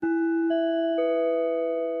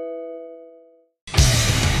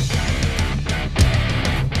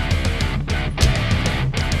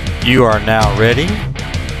You are now ready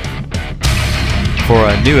for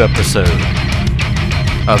a new episode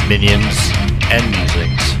of Minions and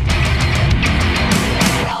Musings.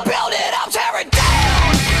 Build it up, tear it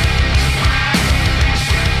down!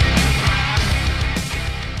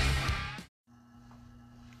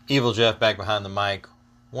 Evil Jeff back behind the mic.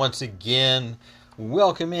 Once again,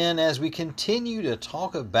 welcome in as we continue to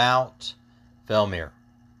talk about Felmir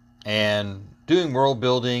and doing world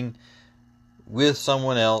building with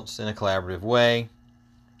someone else in a collaborative way.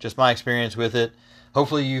 Just my experience with it.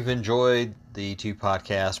 Hopefully you've enjoyed the two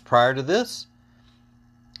podcasts prior to this.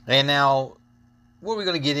 And now, what are we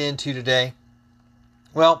going to get into today?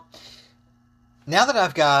 Well, now that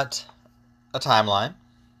I've got a timeline,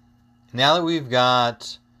 now that we've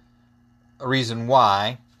got a reason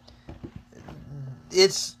why,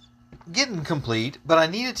 it's getting complete, but I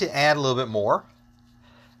needed to add a little bit more.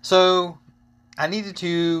 So I needed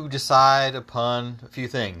to decide upon a few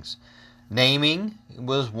things. Naming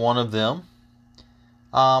was one of them.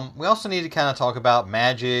 We also need to kind of talk about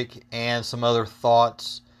magic and some other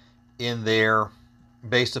thoughts in there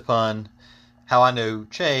based upon how I know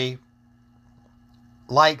Che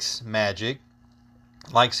likes magic,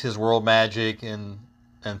 likes his world magic and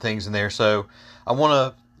things in there. So I want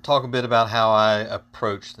to talk a bit about how I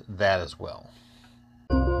approached that as well.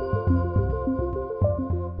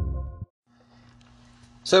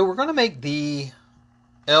 So we're going to make the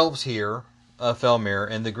elves here of Felmir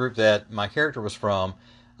and the group that my character was from.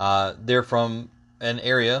 They're from an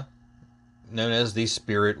area known as the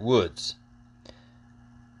Spirit Woods.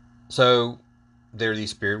 So they're the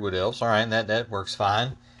Spirit Wood elves. All right, and that works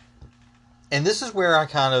fine. And this is where I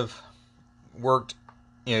kind of worked,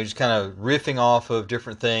 just kind of riffing off of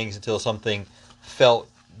different things until something felt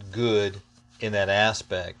good in that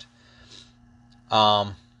aspect.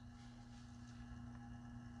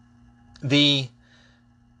 The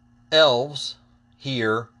elves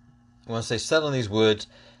here, once they settle in these woods,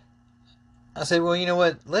 I said, well, you know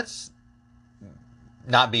what? Let's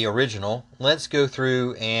not be original. Let's go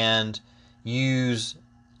through and use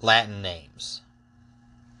Latin names.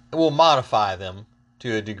 We'll modify them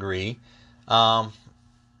to a degree. But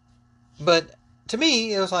to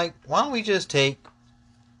me, it was like, why don't we just take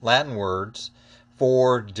Latin words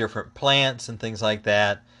for different plants and things like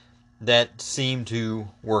that seem to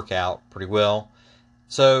work out pretty well.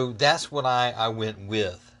 So that's what I went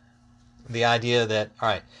with. The idea that, all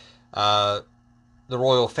right, the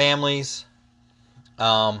royal families,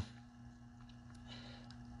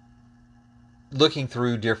 looking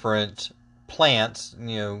through different plants,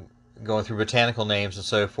 going through botanical names and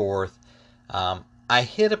so forth, I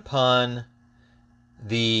hit upon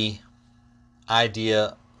the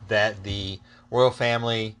idea that the royal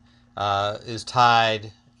family is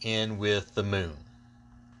tied in with the moon.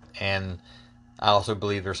 And I also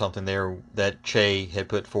believe there's something there that Che had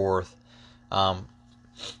put forth.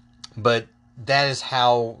 But that is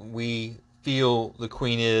how we feel the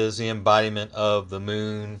queen is the embodiment of the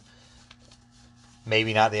moon.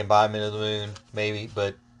 Maybe not the embodiment of the moon, maybe,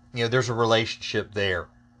 but there's a relationship there.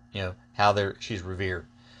 How she's revered.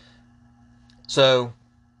 So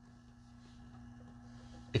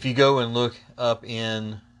if you go and look up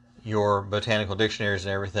in your botanical dictionaries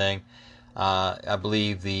and everything, I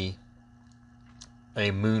believe a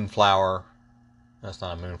moonflower. That's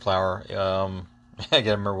not a moonflower. I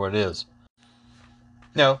gotta remember what it is.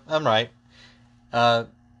 No, I'm right.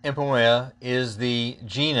 Empomea is the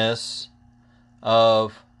genus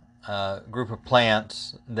of group of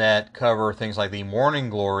plants that cover things like the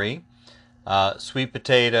morning glory, sweet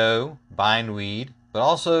potato, bindweed, but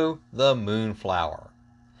also the moonflower.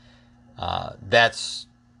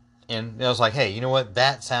 And I was like, hey, you know what?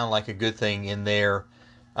 That sounded like a good thing in there.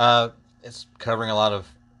 It's covering a lot of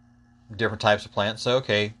different types of plants, so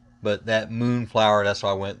okay. But that moonflower, that's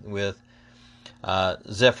what I went with.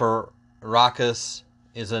 Zephyrarchus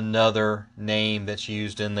is another name that's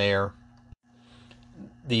used in there.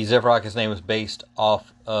 The Zephyrarchus name was based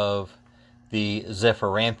off of the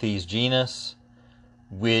Zephyranthes genus,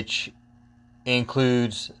 which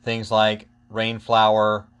includes things like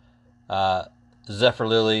rainflower, zephyr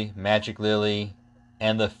lily, magic lily,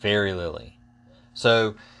 and the fairy lily.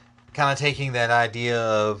 So kind of taking that idea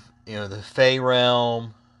of, the Fey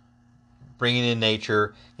realm, bringing in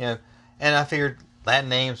nature, and I figured Latin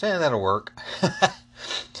names, that'll work.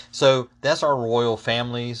 So that's our royal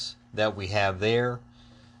families that we have there.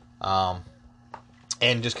 And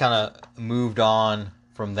just kind of moved on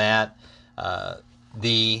from that.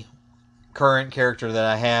 The current character that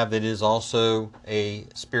I have that is also a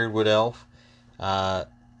Spirit Wood elf,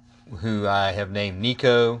 who I have named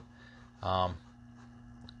Nico,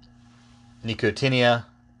 Nicotinia,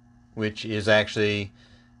 which is actually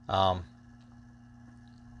my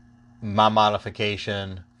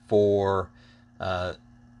modification for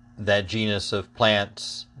that genus of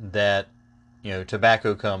plants that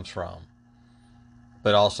tobacco comes from,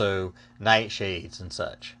 but also nightshades and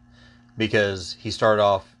such. Because he started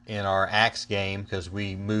off in our axe game, because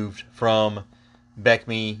we moved from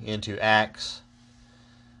Beckme into axe,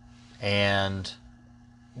 and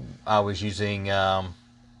I was using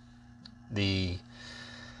the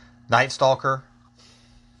Night Stalker,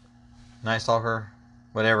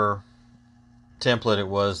 whatever template it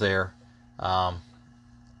was there,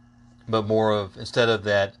 but more of, instead of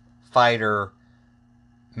that fighter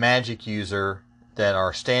magic user that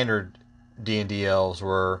our standard D&D elves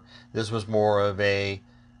were, this was more of a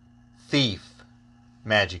thief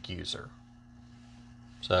magic user.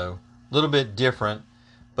 So a little bit different,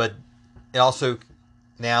 but it also,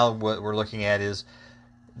 now what we're looking at is,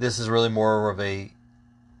 this is really more of a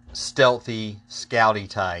stealthy, scouty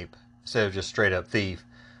type instead of just straight up thief.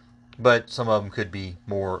 But some of them could be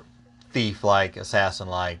more thief-like,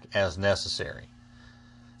 assassin-like as necessary.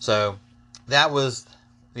 So that was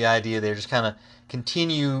the idea there. Just kind of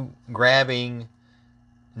continue grabbing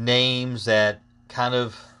names that kind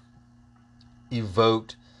of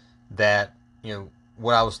evoked that,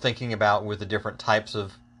 what I was thinking about with the different types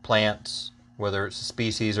of plants, whether it's a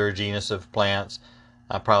species or a genus of plants.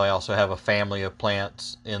 I probably also have a family of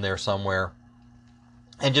plants in there somewhere.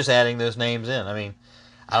 And just adding those names in. I mean,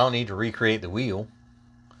 I don't need to recreate the wheel.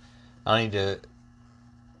 I don't need to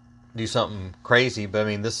do something crazy, but I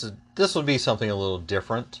mean, this would be something a little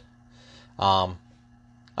different. I've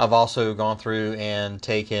also gone through and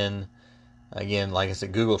taken, again, like I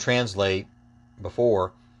said, Google Translate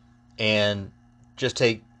before, and just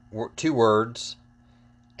take 2 words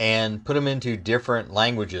and put them into different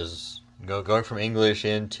languages, going from English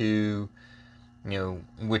into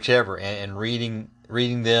whichever, and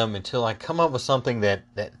reading them until I come up with something that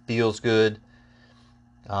feels good.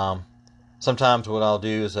 Sometimes what I'll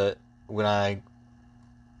do is when I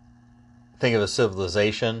think of a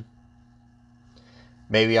civilization,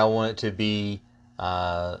 maybe I want it to be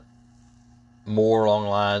more along the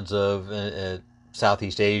lines of a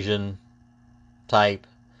Southeast Asian type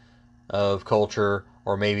of culture,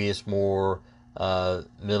 or maybe it's more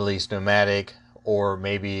Middle East nomadic, or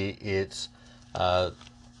maybe it's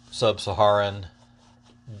sub-Saharan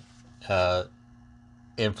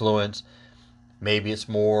influence. Maybe it's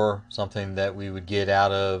more something that we would get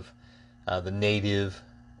out of the native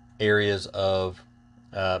areas of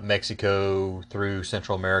Mexico through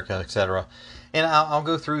Central America, etc. And I'll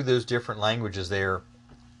go through those different languages there,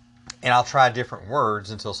 and I'll try different words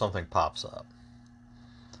until something pops up.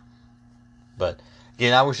 But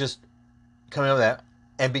again, I was just coming up with that,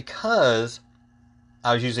 and because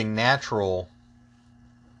I was using natural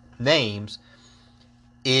names,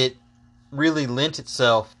 it really lent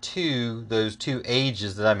itself to those 2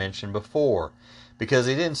 ages that I mentioned before, because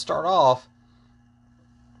they didn't start off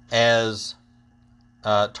as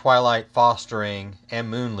twilight fostering and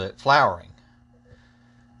moonlit flowering.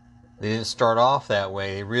 They didn't start off that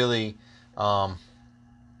way. They really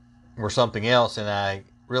were something else, and I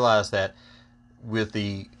realized that with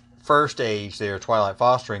the first age there, twilight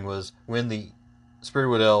fostering, was when the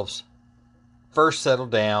Spiritwood Elves first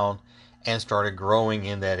settled down and started growing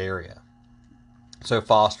in that area. So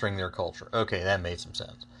fostering their culture. Okay, that made some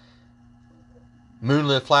sense.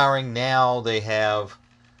 Moonlit flowering, now they have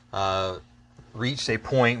reached a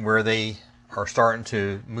point where they are starting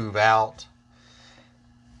to move out,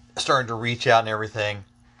 starting to reach out and everything.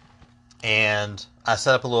 And I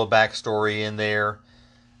set up a little backstory in there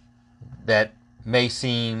that may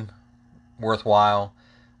seem worthwhile.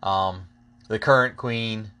 The current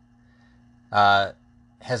queen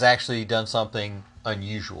has actually done something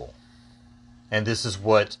unusual. And this is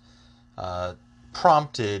what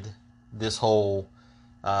prompted this whole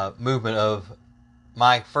movement of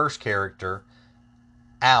my first character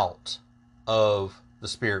out of the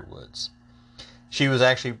Spiritwoods. She was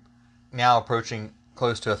actually now approaching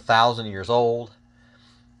close to 1,000 years old.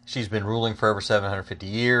 She's been ruling for over 750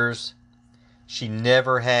 years. She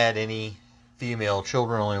never had any female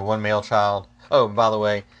children, only 1 male child. Oh, by the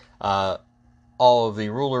way, all of the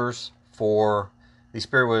rulers for the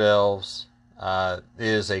Spiritwood Elves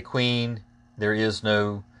is a queen. There is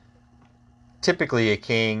no typically a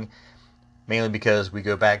king, mainly because we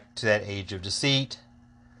go back to that age of deceit.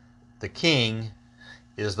 The king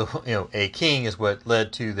is a king is what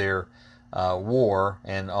led to their war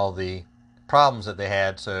and all the problems that they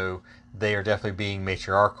had. So they are definitely being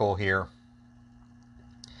matriarchal here.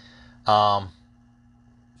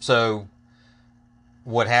 So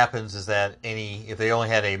what happens is that if they only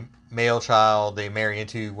had a male child, they marry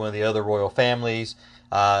into one of the other royal families.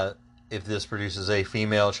 If this produces a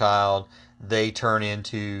female child, they turn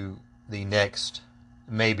into the next,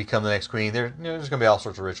 may become the next queen. There's going to be all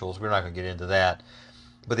sorts of rituals. We're not going to get into that.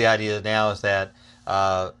 But the idea now is that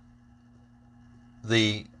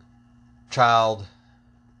the child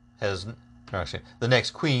has, the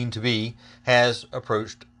next queen to be has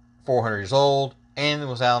approached 400 years old and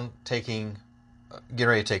was out getting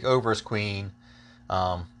ready to take over as queen.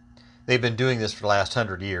 They've been doing this for the last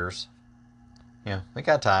 100 years. They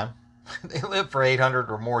got time. They live for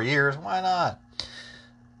 800 or more years. Why not?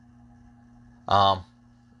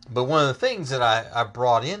 But one of the things that I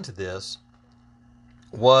brought into this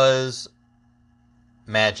was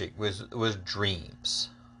magic, was dreams.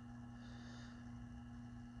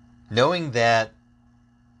 Knowing that,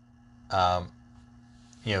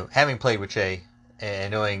 having played with Che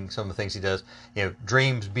and knowing some of the things he does,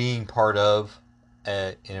 dreams being part of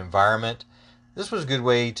an environment, this was a good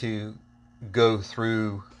way to go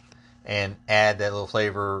through and add that little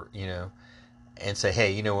flavor, and say,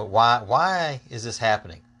 hey, you know what, why is this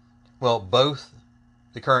happening? Well, both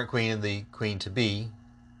the current queen and the queen to be,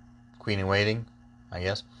 queen in waiting, I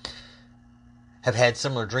guess, have had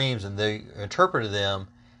similar dreams, and they interpreted them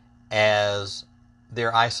as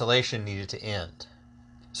their isolation needed to end.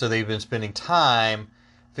 So they've been spending time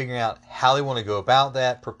figuring out how they want to go about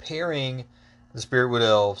that, preparing the Spiritwood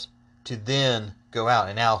elves to then go out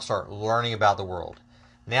and now start learning about the world.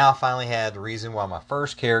 Now I finally had the reason why my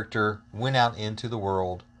first character went out into the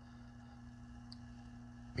world,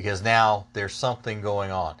 because now there's something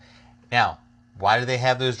going on. Now, why do they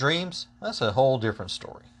have those dreams? That's a whole different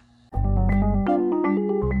story.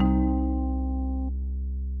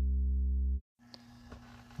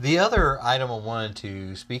 The other item I wanted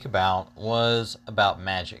to speak about was about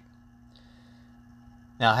magic.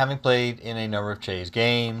 Now, having played in a number of Che's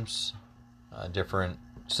games, different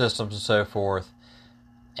systems and so forth,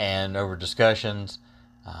 and over discussions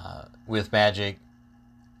with magic,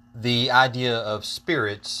 the idea of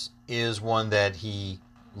spirits is one that he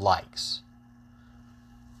likes.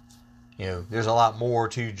 There's a lot more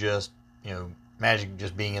to just, magic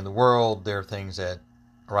just being in the world. There are things that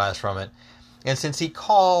arise from it. And since he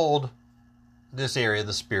called this area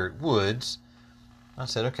the Spirit Woods, I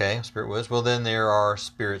said, okay, Spirit Woods, well then there are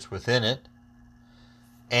spirits within it.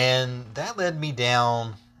 And that led me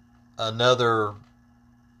down another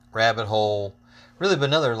rabbit hole, really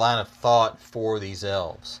another line of thought for these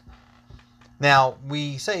elves. Now,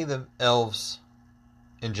 we say the elves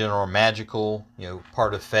in general are magical,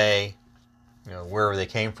 part of Fae, wherever they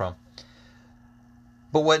came from.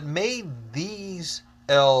 But what made these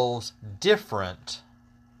elves different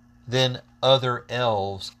than other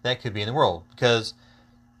elves that could be in the world, because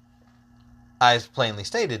as plainly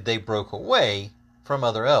stated, they broke away from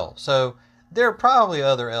other elves. So there are probably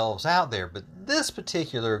other elves out there, but this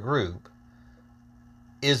particular group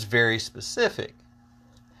is very specific.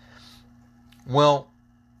 Well,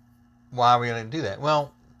 why are we going to do that?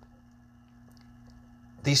 Well,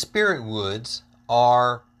 the Spirit Woods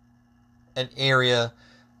are an area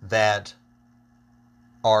that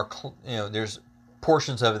are, there's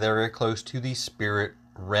portions of it that are very close to the spirit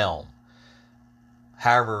realm.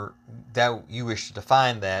 However, that you wish to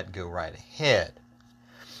define that, go right ahead.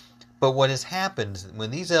 But what has happened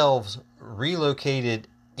when these elves relocated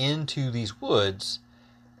into these woods,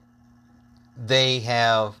 they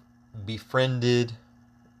have befriended,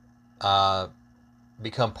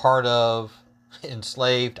 become part of,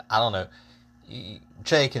 enslaved, I don't know.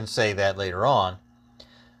 Che can say that later on.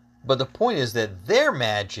 But the point is that their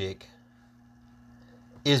magic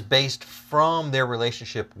is based from their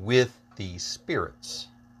relationship with these spirits.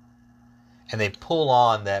 And they pull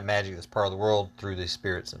on that magic that's part of the world through the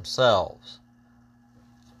spirits themselves.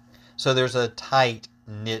 So there's a tight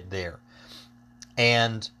knit there.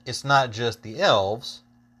 And it's not just the elves.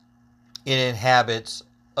 It inhabits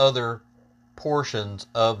other portions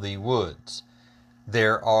of the woods.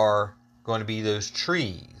 There are going to be those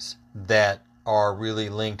trees that are really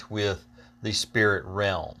linked with the spirit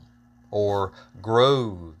realm, or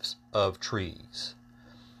groves of trees.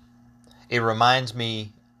 It reminds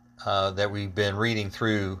me that we've been reading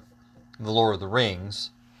through The Lord of the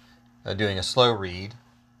Rings, doing a slow read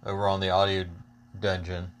over on the Audio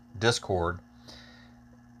Dungeon Discord.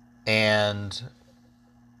 And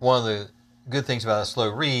one of the good things about a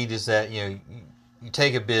slow read is that you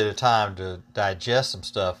take a bit of time to digest some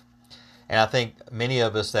stuff. And I think many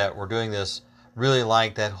of us that were doing this really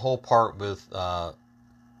liked that whole part with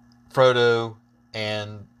Frodo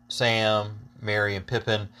and Sam, Merry, and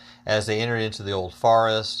Pippin as they entered into the old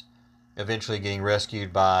forest, eventually getting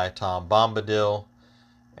rescued by Tom Bombadil,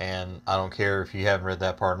 And I don't care if you haven't read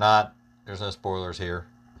that part or not. There's no spoilers here.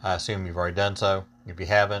 I assume you've already done so. If you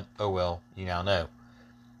haven't, oh well, you now know.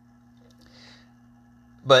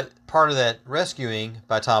 But part of that rescuing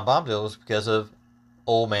by Tom Bombadil was because of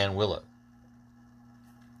Old Man Willow.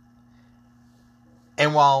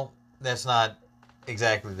 And while that's not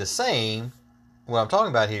exactly the same, what I'm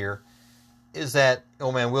talking about here is that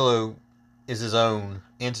Old Man Willow is his own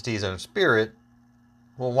entity, his own spirit.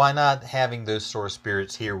 Well, why not having those sort of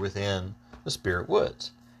spirits here within the Spirit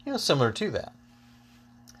Woods? Similar to that.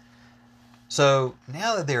 So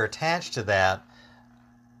now that they're attached to that,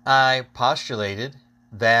 I postulated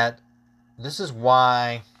that this is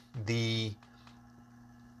why the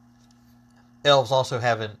elves also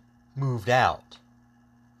haven't moved out,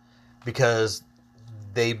 because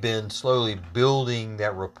they've been slowly building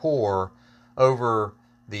that rapport over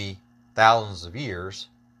the thousands of years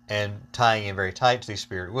and tying in very tight to these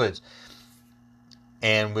Spirit Woods.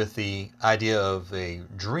 And with the idea of a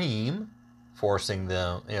dream forcing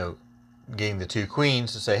them, getting the two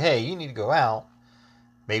queens to say, hey, you need to go out,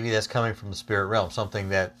 maybe that's coming from the spirit realm, something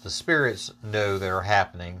that the spirits know that are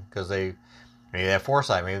happening, because maybe they have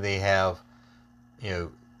foresight, maybe they have,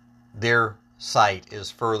 their sight is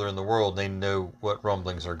further in the world, they know what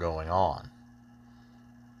rumblings are going on.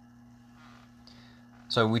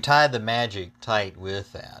 So we tied the magic tight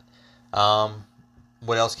with that.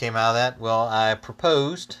 What else came out of that? Well, I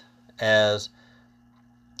proposed as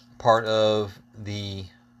part of the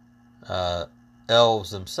elves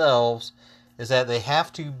themselves is that they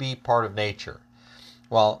have to be part of nature.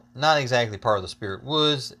 While not exactly part of the Spirit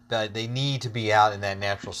Woods, but they need to be out in that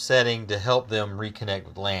natural setting to help them reconnect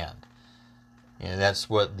with land. That's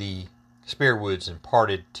what the Spirit Woods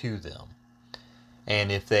imparted to them.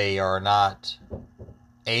 And if they are not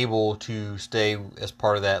able to stay as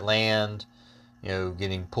part of that land,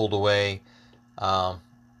 getting pulled away,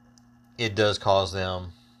 it does cause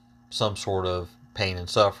them some sort of pain and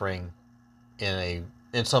suffering in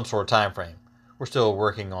some sort of time frame. We're still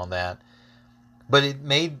working on that, but it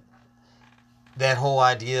made that whole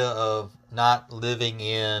idea of not living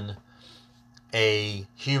in a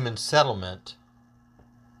human settlement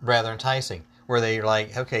rather enticing, where they're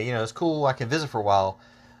like, okay, it's cool, I can visit for a while,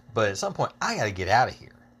 but at some point I got to get out of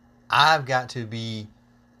here. I've got to be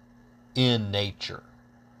in nature.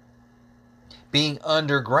 Being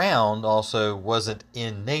underground also wasn't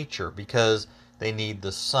in nature, because they need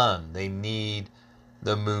the sun, they need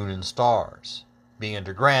the moon and stars. Being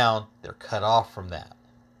underground, they're cut off from that.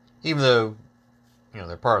 Even though,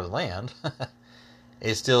 they're part of the land,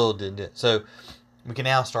 it still didn't. So we can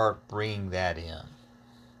now start bringing that in.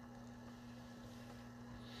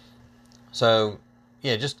 So,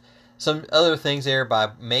 just some other things there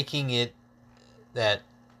by making it that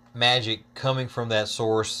magic coming from that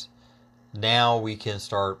source. Now we can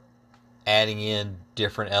start adding in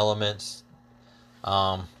different elements.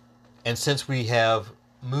 And since we have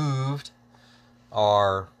moved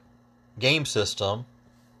our game system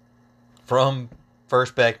from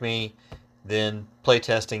first BECMI, then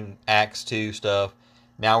playtesting Acts 2 stuff,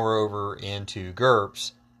 now we're over into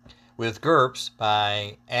GURPS. With GURPS,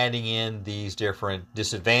 by adding in these different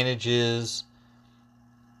disadvantages,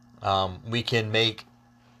 we can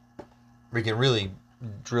really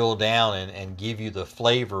drill down and give you the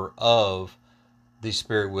flavor of the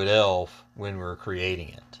Spirit Wood Elf when we're creating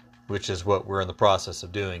it, which is what we're in the process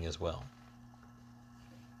of doing as well.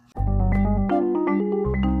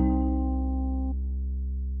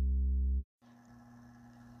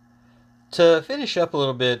 To finish up a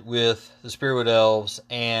little bit with the Spirit Wood Elves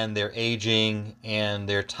and their aging and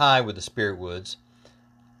their tie with the Spirit Woods,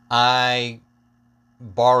 I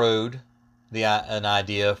borrowed an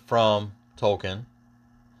idea from Tolkien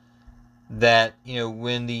that,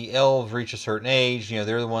 when the elves reach a certain age,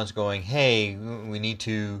 they're the ones going, hey, we need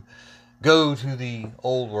to go to the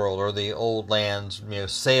old world or the old lands,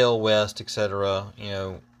 sail west, etc.,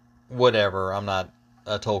 whatever. I'm not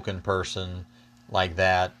a Tolkien person like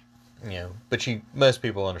that, but most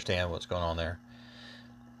people understand what's going on there.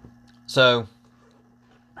 So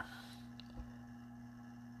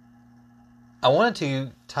I wanted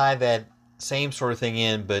to tie that same sort of thing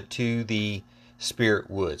in, but to the Spirit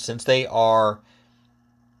Woods. Since they are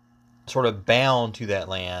sort of bound to that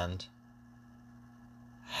land,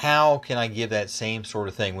 how can I give that same sort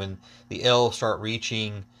of thing when the elves start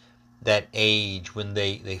reaching that age, when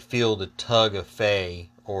they feel the tug of Fae,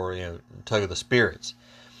 or tug of the spirits?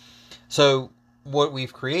 So what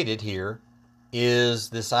we've created here is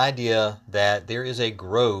this idea that there is a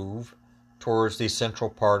grove towards the central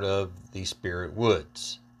part of the Spirit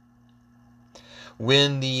Woods.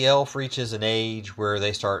 When the elf reaches an age where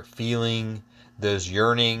they start feeling those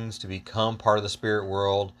yearnings to become part of the spirit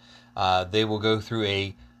world. They will go through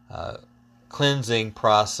a cleansing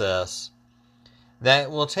process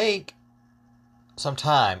that will take some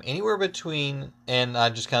time, anywhere between, and I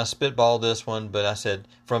just kind of spitballed this one, but I said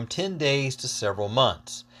from 10 days to several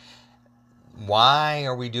months. Why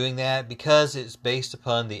are we doing that? Because it's based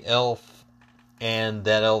upon the elf and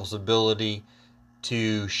that elf's ability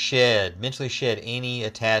to mentally shed any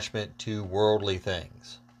attachment to worldly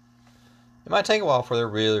things. It might take a while before they're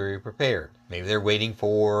really prepared. Maybe they're waiting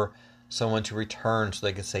for someone to return so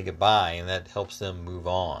they can say goodbye, and that helps them move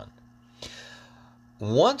on.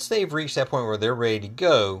 Once they've reached that point where they're ready to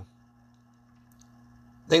go,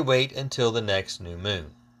 they wait until the next new moon.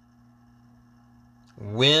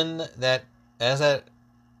 As that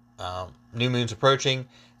new moon's approaching,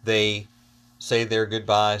 they say their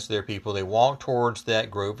goodbyes to their people. They walk towards that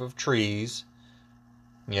grove of trees,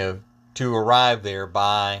 to arrive there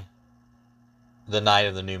by the night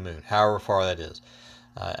of the new moon, however far that is.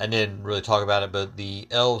 I didn't really talk about it, but the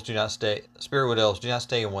elves Spiritwood elves do not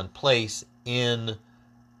stay in one place in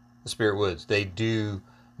the Spirit Woods. They do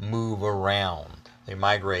move around. They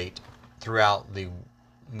migrate throughout the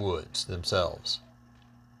woods themselves.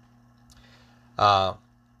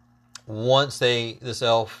 Once this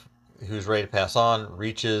elf who's ready to pass on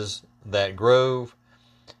reaches that grove,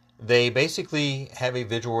 they basically have a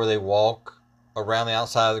vigil where they walk around the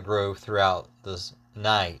outside of the grove throughout this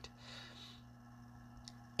night.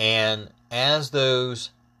 And as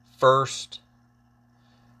those first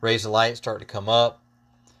rays of light start to come up,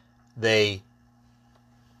 they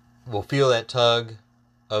will feel that tug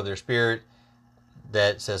of their spirit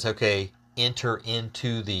that says, okay, enter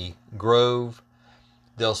into the grove.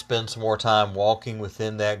 They'll spend some more time walking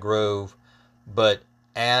within that grove, but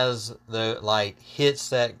as the light hits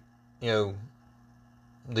that,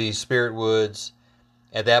 the spirit woods,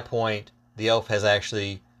 at that point, the elf has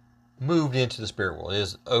actually moved into the spirit world. It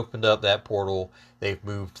has opened up that portal. They've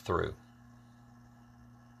moved through.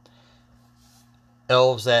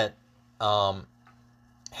 Elves that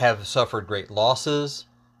have suffered great losses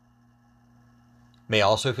may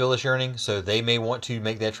also feel this yearning, so they may want to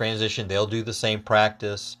make that transition. They'll do the same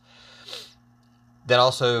practice. That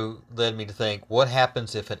also led me to think, what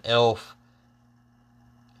happens if an elf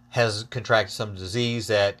has contracted some disease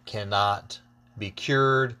that cannot be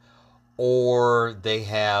cured, or they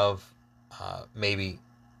have maybe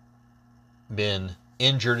been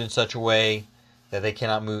injured in such a way that they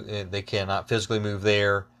cannot move, they cannot physically move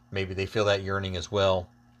there. Maybe they feel that yearning as well.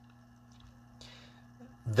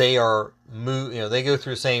 They they go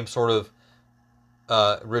through the same sort of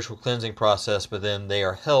ritual cleansing process, but then they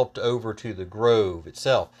are helped over to the grove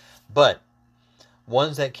itself. But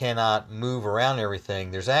ones that cannot move around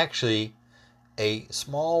everything, there's actually a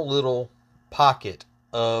small little pocket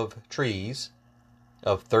of trees,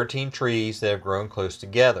 of 13 trees that have grown close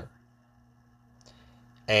together.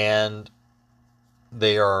 And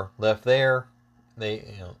they are left there.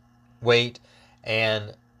 They wait,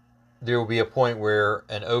 and there will be a point where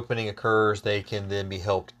an opening occurs. They can then be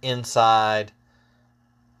helped inside,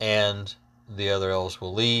 and the other elves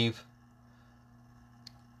will leave.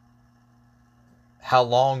 How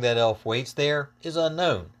long that elf waits there is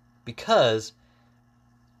unknown, because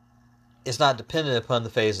it's not dependent upon the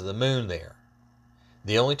phase of the moon there.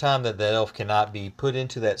 The only time that elf cannot be put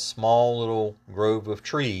into that small little grove of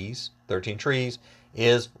trees, 13 trees,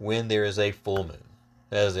 is when there is a full moon.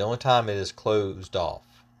 That is the only time it is closed off.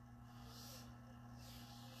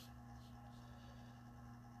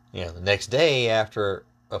 The next day after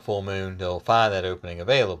a full moon, they'll find that opening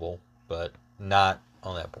available, but not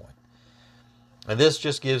on that point. And this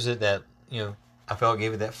just gives it that, I felt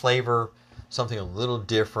gave it that flavor, something a little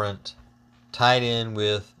different, tied in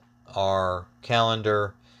with our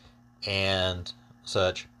calendar and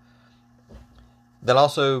such. That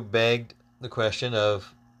also begged the question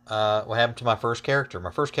of what happened to my first character.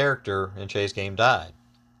 My first character in Che's game died.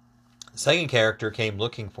 The second character came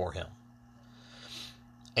looking for him.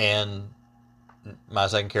 And my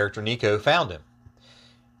second character, Nico, found him.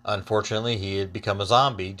 Unfortunately, he had become a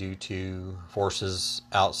zombie due to forces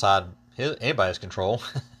outside anybody's control.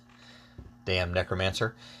 Damn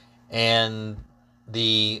necromancer. And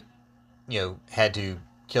had to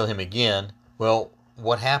kill him again. Well,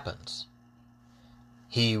 what happens?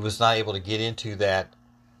 He was not able to get into that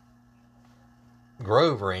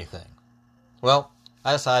grove or anything. Well,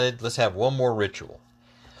 I decided, let's have one more ritual.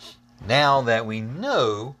 Now that we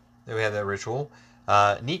know that we have that ritual,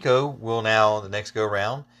 Nico will now, the next go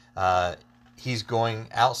round, he's going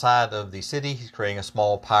outside of the city. He's creating a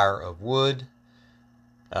small pyre of wood,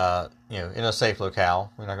 in a safe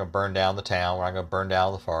locale. We're not going to burn down the town. We're not going to burn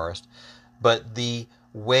down the forest. But the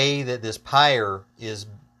way that this pyre is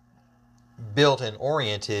built and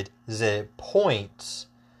oriented is that it points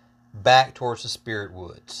back towards the spirit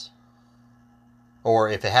woods. Or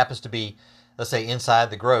if it happens to be, let's say, inside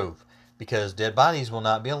the grove, because dead bodies will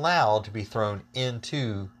not be allowed to be thrown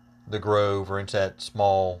into the grove or into that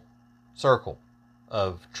small circle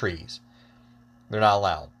of trees. They're not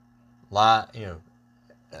allowed.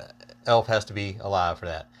 Elf has to be alive for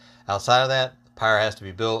that. Outside of that, the pyre has to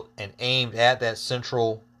be built and aimed at that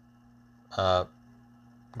central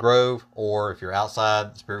grove, or if you're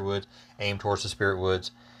outside the spirit woods, aim towards the spirit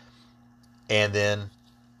woods. And then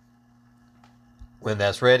when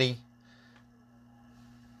that's ready,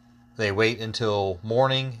 they wait until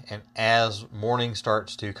morning, and as morning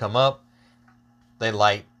starts to come up, they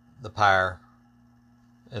light the pyre.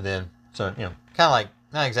 And then, so, kind of like,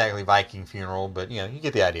 not exactly Viking funeral, but, you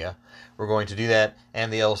get the idea. We're going to do that,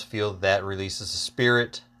 and the elves feel that releases the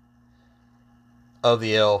spirit of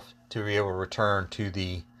the elf to be able to return to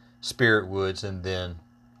the spirit woods and then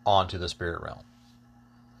onto the spirit realm.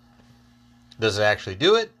 Does it actually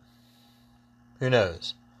do it? Who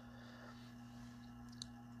knows?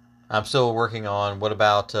 I'm still working on what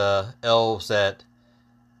about elves that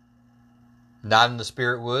not in the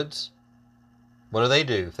spirit woods? What do they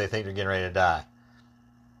do if they think they're getting ready to die?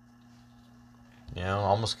 I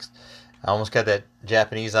almost got that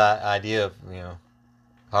Japanese idea of,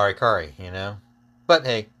 harikari, But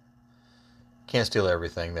hey, can't steal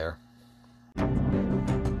everything there.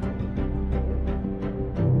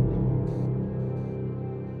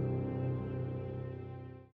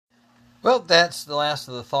 Well, that's the last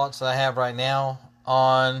of the thoughts that I have right now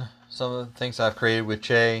on some of the things I've created with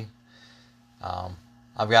Che.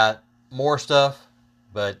 I've got more stuff,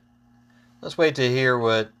 but let's wait to hear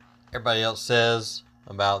what everybody else says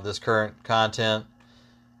about this current content,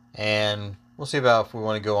 and we'll see about if we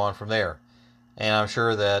want to go on from there. And I'm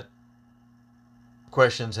sure that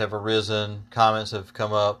questions have arisen, comments have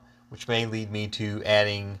come up, which may lead me to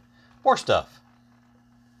adding more stuff.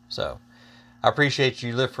 So, I appreciate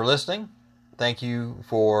you for listening. Thank you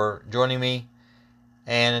for joining me.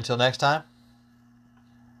 And until next time,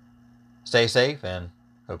 stay safe and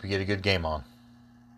hope you get a good game on.